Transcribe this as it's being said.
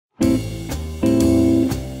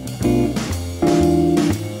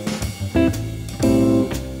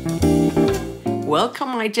Welcome,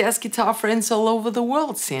 my jazz guitar friends all over the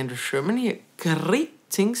world. Sandra Sherman here.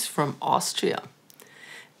 Greetings from Austria.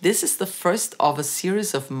 This is the first of a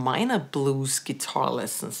series of minor blues guitar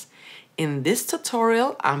lessons. In this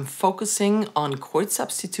tutorial, I'm focusing on chord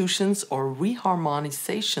substitutions or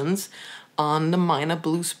reharmonizations on the minor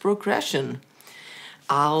blues progression.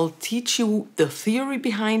 I'll teach you the theory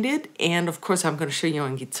behind it, and of course I'm going to show you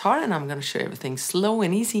on guitar, and I'm going to show you everything slow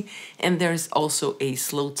and easy, and there's also a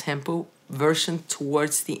slow tempo version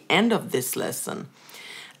towards the end of this lesson.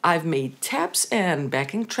 I've made tabs and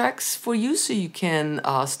backing tracks for you so you can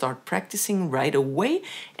start practicing right away,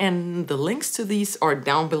 and the links to these are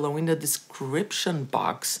down below in the description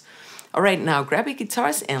box. Alright, now grab your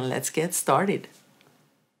guitars and let's get started.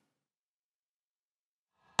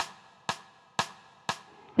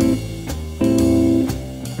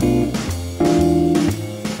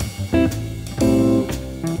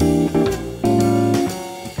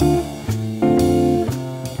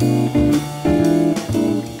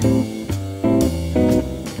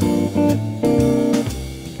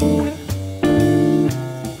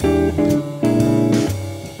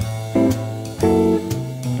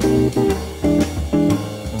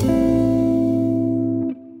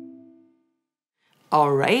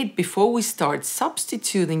 Alright, before we start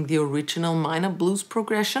substituting the original minor blues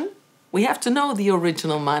progression, we have to know the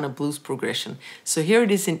original minor blues progression. So here it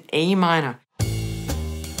is in A minor.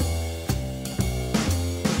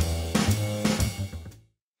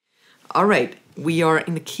 Alright, we are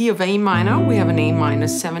in the key of A minor. We have an A minor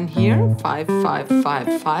 7 here, 5, 5,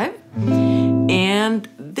 5, 5. And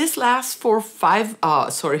this lasts for 4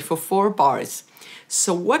 bars.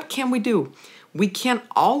 So what can we do? We can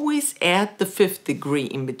always add the 5th degree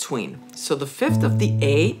in between. So the 5th of the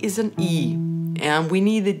A is an E, and we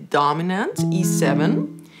need the dominant,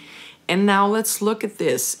 E7. And now let's look at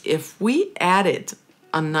this. If we added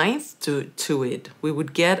a 9th to it, we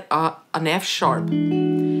would get an F sharp.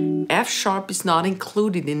 F sharp is not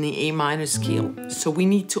included in the A minor scale, so we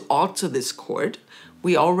need to alter this chord.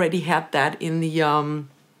 We already had that in the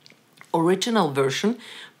original version,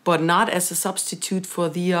 but not as a substitute for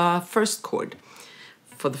the first chord,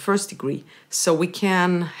 for the first degree. So we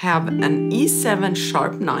can have an E7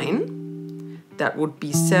 sharp 9, that would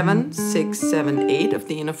be 7, 6, 7, 8 of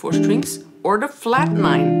the inner 4 strings, or the flat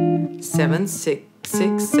 9, 7, 6,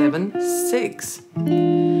 6, 7, 6.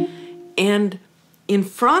 And in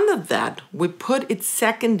front of that, we put its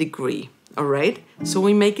 2nd degree, all right? So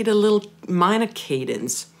we make it a little minor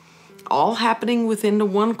cadence, all happening within the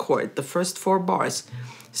 1 chord, the first 4 bars.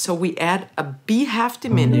 So we add a B half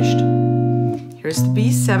diminished. Here's the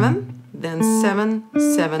B7, then 7,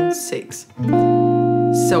 7, 6.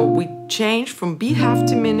 So we change from B half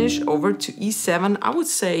diminished over to E7, I would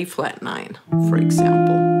say flat 9, for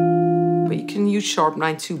example. But you can use sharp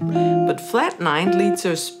 9 too. But flat 9 leads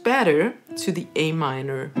us better to the A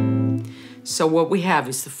minor. So what we have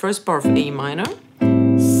is the first bar of A minor,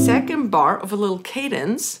 2nd bar of a little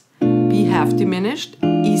cadence, B half diminished,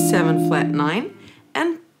 E7 flat 9,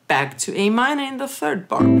 and back to A minor in the 3rd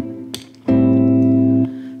bar.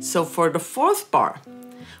 So for the 4th bar,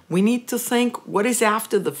 we need to think what is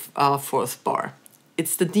after the 4th bar.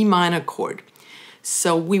 It's the D minor chord.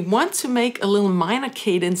 So we want to make a little minor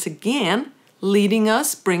cadence again, bringing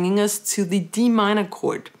us to the D minor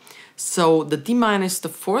chord. So the D minor is the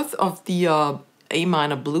 4th of the A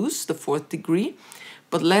minor blues, the 4th degree,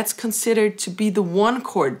 but let's consider it to be the 1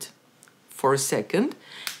 chord for a second,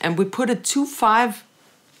 and we put a 2-5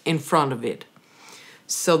 in front of it.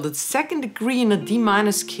 So the 2nd degree in a D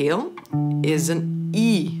minor scale is an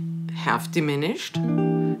E half diminished.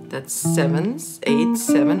 That's 7, 8,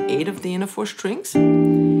 7, 8 of the inner 4 strings.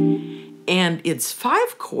 And its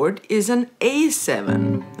 5 chord is an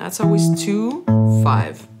A7. That's always 2,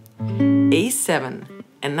 5. A7.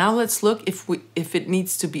 And now let's look if it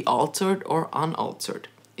needs to be altered or unaltered.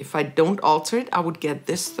 If I don't alter it, I would get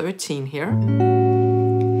this 13 here.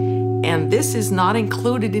 And this is not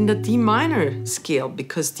included in the D minor scale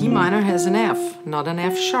because D minor has an F, not an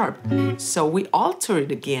F sharp. So we alter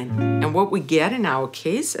it again. And what we get in our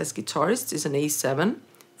case as guitarists is an A7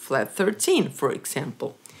 flat 13, for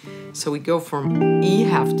example. So we go from E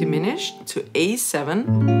half diminished to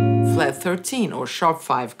A7 flat 13, or sharp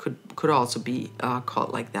 5 could also be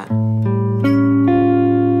called like that.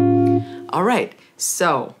 All right,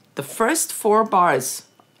 so the first 4 bars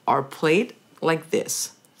are played like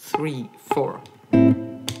this. 3, 4.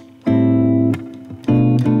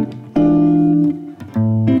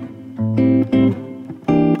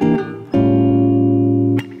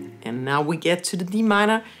 And now we get to the D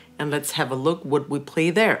minor, and let's have a look what we play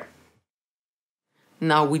there.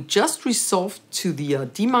 Now we just resolved to the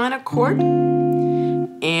D minor chord,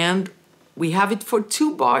 and we have it for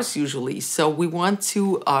 2 bars usually. So we want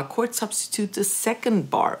to chord substitute the second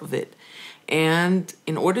bar of it. And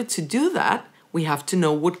in order to do that, we have to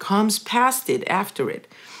know what comes past it, after it.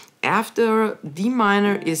 After D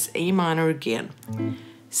minor is A minor again.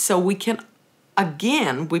 So we can,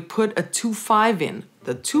 again, we put a 2-5 in.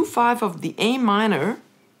 The 2-5 of the A minor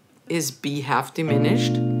is B half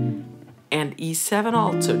diminished and E7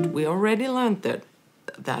 altered. We already learned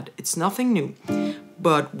that it's nothing new.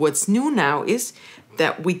 But what's new now is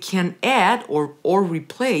that we can add or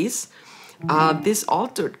replace this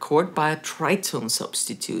altered chord by a tritone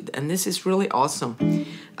substitute. And this is really awesome.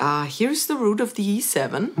 Here's the root of the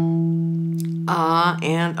E7.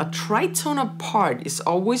 And a tritone apart is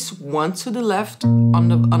always 1 to the left on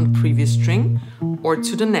the previous string or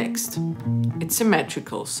to the next. It's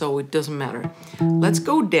symmetrical, so it doesn't matter. Let's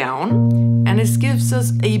go down, and it gives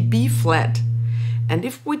us a B flat. And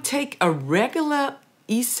if we take a regular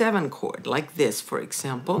E7 chord, like this, for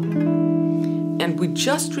example, and we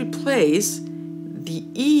just replace the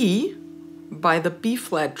E by the B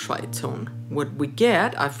flat tritone, what we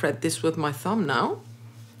get, I fret this with my thumb now,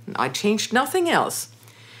 I changed nothing else.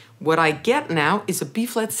 What I get now is a B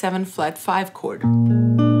flat 7 flat 5 chord.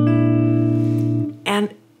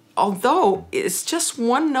 And although it's just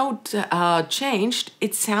one note changed,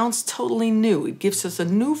 it sounds totally new. It gives us a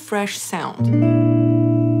new, fresh sound.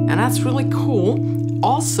 And that's really cool.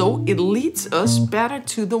 Also, it leads us better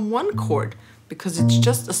to the 1 chord because it's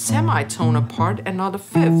just a semitone apart and not a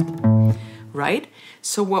 5th, right?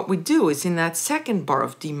 So what we do is in that second bar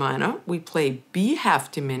of D minor, we play B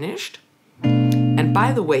half diminished. And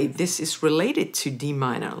by the way, this is related to D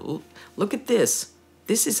minor. Look at this.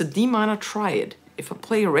 This is a D minor triad. If I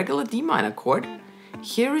play a regular D minor chord,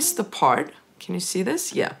 here is the part. Can you see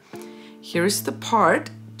this? Yeah. Here is the part.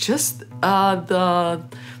 Just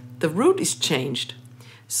the root is changed.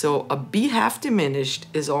 So a B half diminished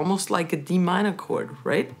is almost like a D minor chord,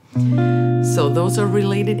 right? So those are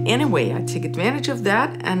related anyway. I take advantage of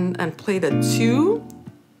that and play the 2,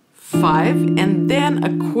 5, and then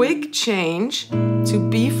a quick change to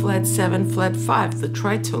B flat 7 flat 5, the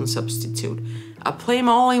tritone substitute. I play them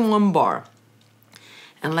all in 1 bar.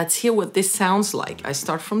 And let's hear what this sounds like. I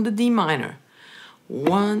start from the D minor.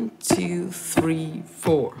 1, 2, 3,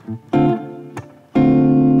 4.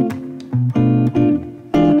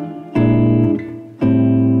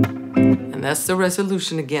 And that's the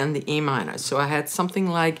resolution again, the A minor. So I had something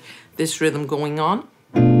like this rhythm going on.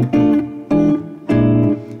 1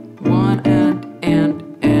 and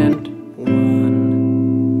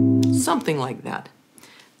 1. Something like that.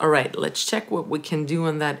 All right, let's check what we can do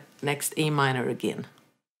on that next A minor again.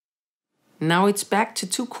 Now it's back to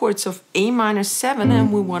 2 chords of A minor 7,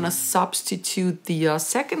 and we want to substitute the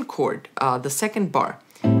second chord, the second bar.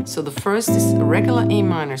 So the first is a regular A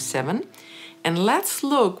minor 7. And let's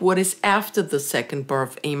look what is after the second bar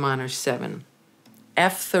of A minor 7.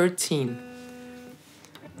 F13.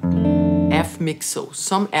 F mixo,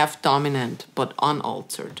 some F dominant, but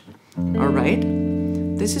unaltered. All right?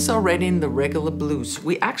 This is already in the regular blues.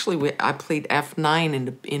 I played F9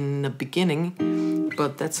 in the beginning,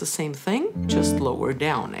 but that's the same thing, just lower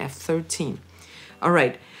down, F13. All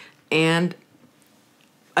right, and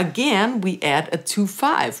again, we add a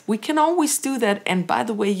 2-5. We can always do that, and by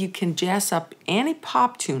the way, you can jazz up any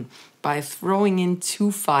pop tune by throwing in 2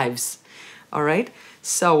 5s. All right,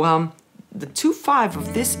 so the 2-5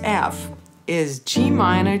 of this F is G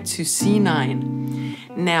minor to C9.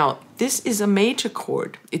 Now, this is a major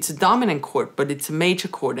chord. It's a dominant chord, but it's a major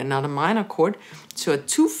chord and not a minor chord. So a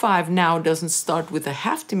 2-5 now doesn't start with a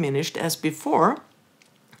half diminished as before.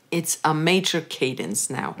 It's a major cadence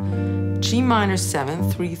now. G minor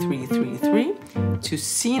 7, 3, 3, 3, 3 to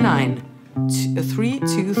C9, 3,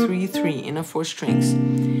 2, 3, 3 in a 4 strings.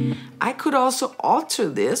 I could also alter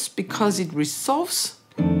this because it resolves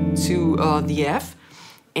to the F.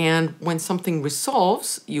 And when something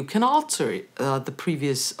resolves, you can alter the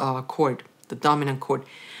previous chord, the dominant chord.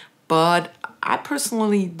 But I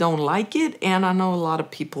personally don't like it, and I know a lot of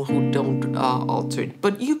people who don't alter it.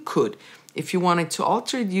 But you could. If you wanted to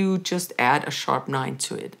alter it, you just add a sharp 9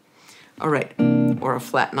 to it. All right, or a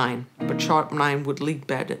flat 9. But sharp 9 would lead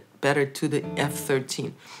better to the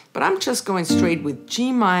F13. But I'm just going straight with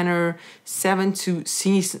G minor 7 to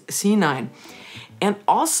C9. And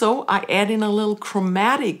also, I add in a little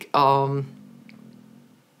chromatic. That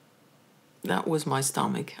was my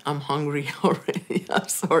stomach. I'm hungry already. I'm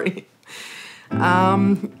sorry.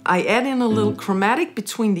 I add in a little chromatic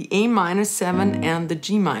between the A minor 7 and the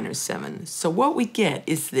G minor 7. So what we get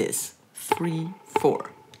is this, 3,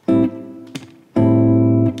 4.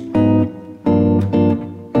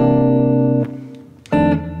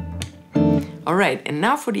 right, and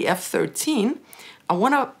now for the F13, I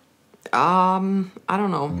want to, I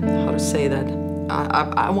don't know how to say that.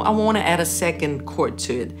 I want to add a second chord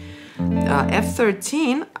to it.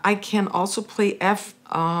 F13, I can also play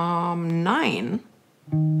F9,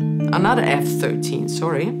 another F13,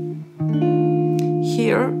 sorry.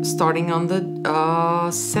 Here, starting on the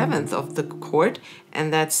 7th of the chord,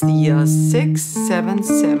 and that's the 6, 7,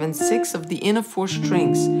 7, 6 of the inner 4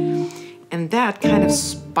 strings. And that kind of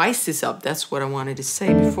spices up, that's what I wanted to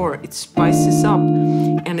say before, it spices up,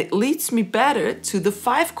 and it leads me better to the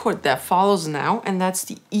 5 chord that follows now, and that's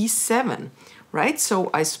the E7, right? So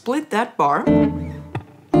I split that bar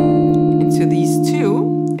into these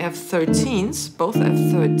two F13s, both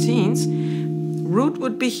F13s. Root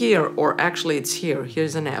would be here, or actually it's here,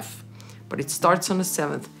 here's an F, but it starts on the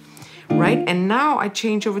 7th. Right, and now I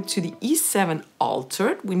change over to the E7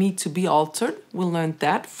 altered. We need to be altered. We learned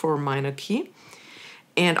that for minor key.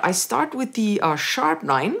 And I start with the sharp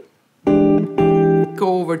 9,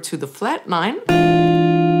 go over to the flat 9,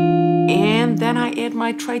 and then I add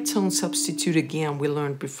my tritone substitute again we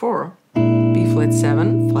learned before. B flat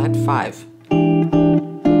 7, flat 5.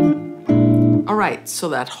 All right, so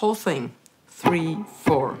that whole thing, 3,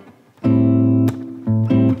 4.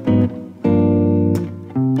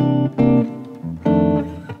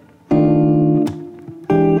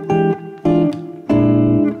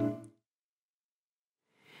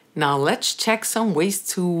 Now let's check some ways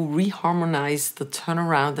to reharmonize the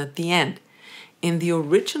turnaround at the end. In the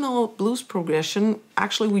original blues progression,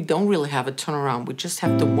 actually we don't really have a turnaround. We just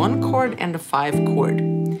have the 1 chord and the 5 chord.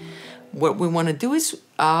 What we want to do is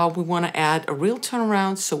we want to add a real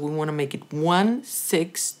turnaround, so we want to make it 1,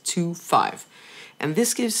 6, 2, 5. And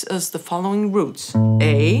this gives us the following roots.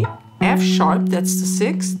 A, F sharp, that's the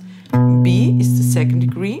 6th, B is the 2nd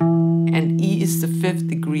degree, and E is the 5th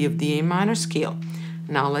degree of the A minor scale.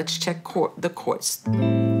 Now let's check the chords.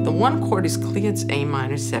 The 1 chord is clear, it's A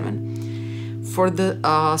minor 7. For the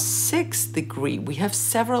 6th degree, we have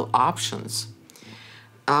several options.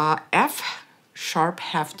 F sharp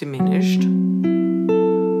half diminished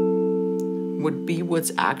would be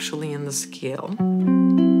what's actually in the scale.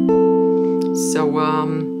 So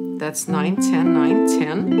that's 9, 10, 9,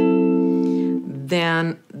 10.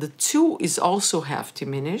 Then the 2 is also half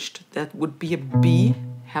diminished. That would be a B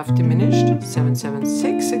half diminished, 7, 7,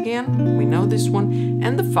 6 again, we know this one,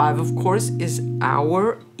 and the 5 of course is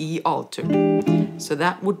our E altered. So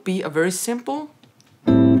that would be a very simple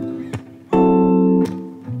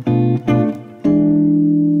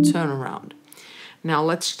turnaround. Now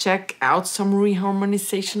let's check out some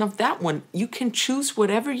reharmonization of that one. You can choose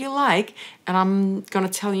whatever you like, and I'm gonna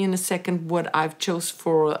tell you in a second what I've chose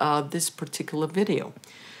for this particular video.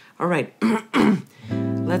 All right.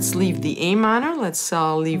 Let's leave the A minor, let's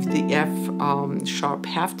leave the F sharp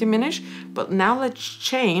half diminished, but now let's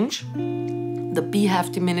change the B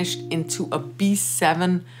half diminished into a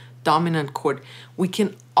B7 dominant chord. We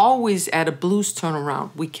can always add a blues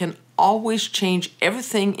turnaround. We can always change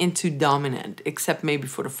everything into dominant, except maybe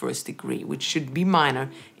for the 1st degree, which should be minor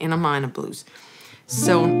in a minor blues.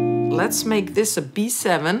 So let's make this a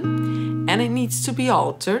B7, and it needs to be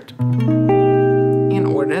altered in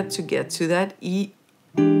order to get to that E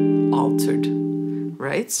altered,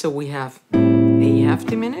 right? So we have A half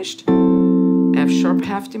diminished, F sharp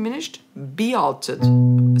half diminished, B altered,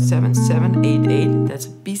 7, 7, 8, 8, that's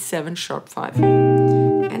B7 sharp 5,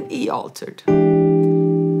 and E altered.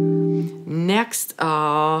 Next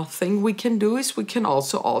thing we can do is we can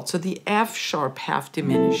also alter the F sharp half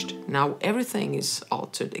diminished. Now everything is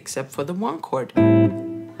altered except for the 1 chord.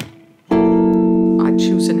 I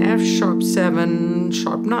choose an F sharp 7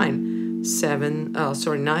 sharp 9.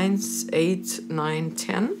 9, 8, 9,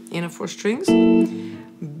 10 inner 4 strings,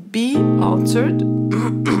 B altered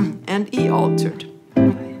and E altered.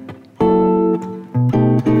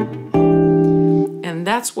 And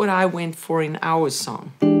that's what I went for in our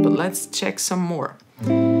song. But let's check some more.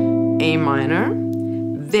 A minor,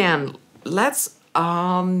 then let's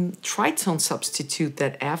tritone substitute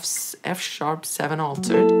that F sharp 7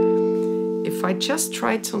 altered. If I just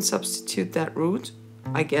tritone substitute that root,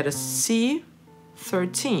 I get a C13.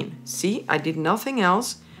 See, I did nothing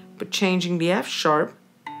else but changing the F sharp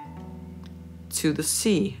to the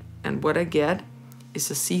C. And what I get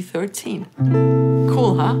is a C13.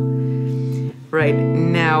 Cool, huh? Right,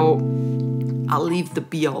 now I'll leave the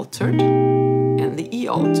B altered and the E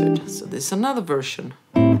altered. So this is another version.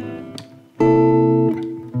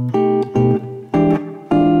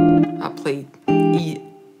 I play E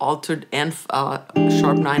altered and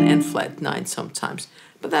sharp 9 and flat 9 sometimes,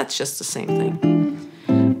 but that's just the same thing.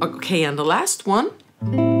 Okay, and the last one,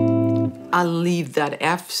 I'll leave that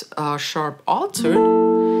F sharp altered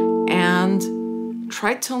and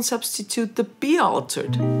tritone substitute the B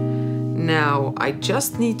altered. Now I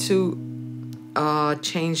just need to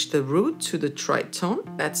change the root to the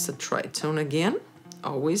tritone. That's the tritone again,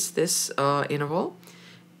 always this interval.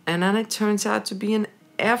 And then it turns out to be an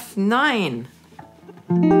F9.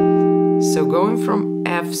 So going from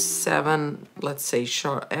F7, let's say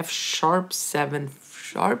F sharp 7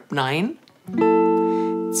 sharp 9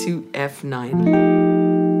 to F9.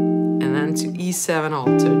 And then to E7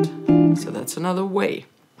 altered. So that's another way.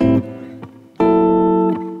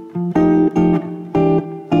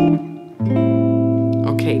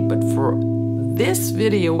 Okay, but for this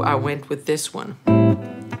video I went with this one.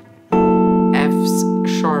 F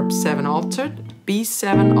sharp 7 altered,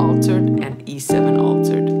 B7 altered, and E7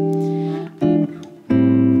 altered.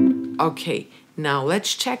 Okay, now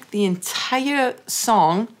let's check the entire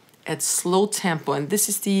song at slow tempo, and this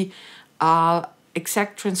is the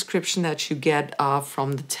exact transcription that you get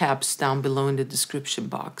from the tabs down below in the description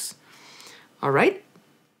box. All right?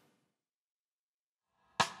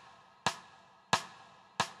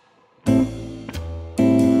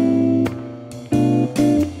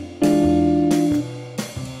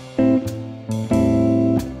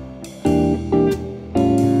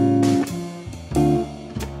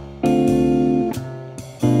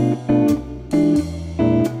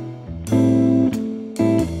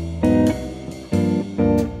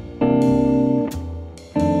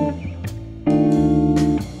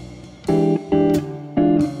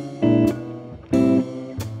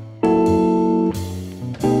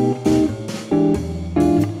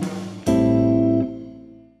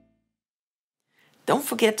 Don't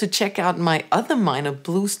forget to check out my other minor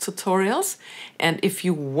blues tutorials. And if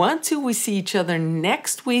you want to, we see each other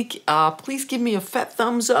next week. Please give me a fat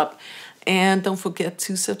thumbs up. And don't forget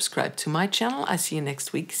to subscribe to my channel. I see you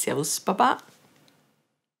next week. Servus, baba.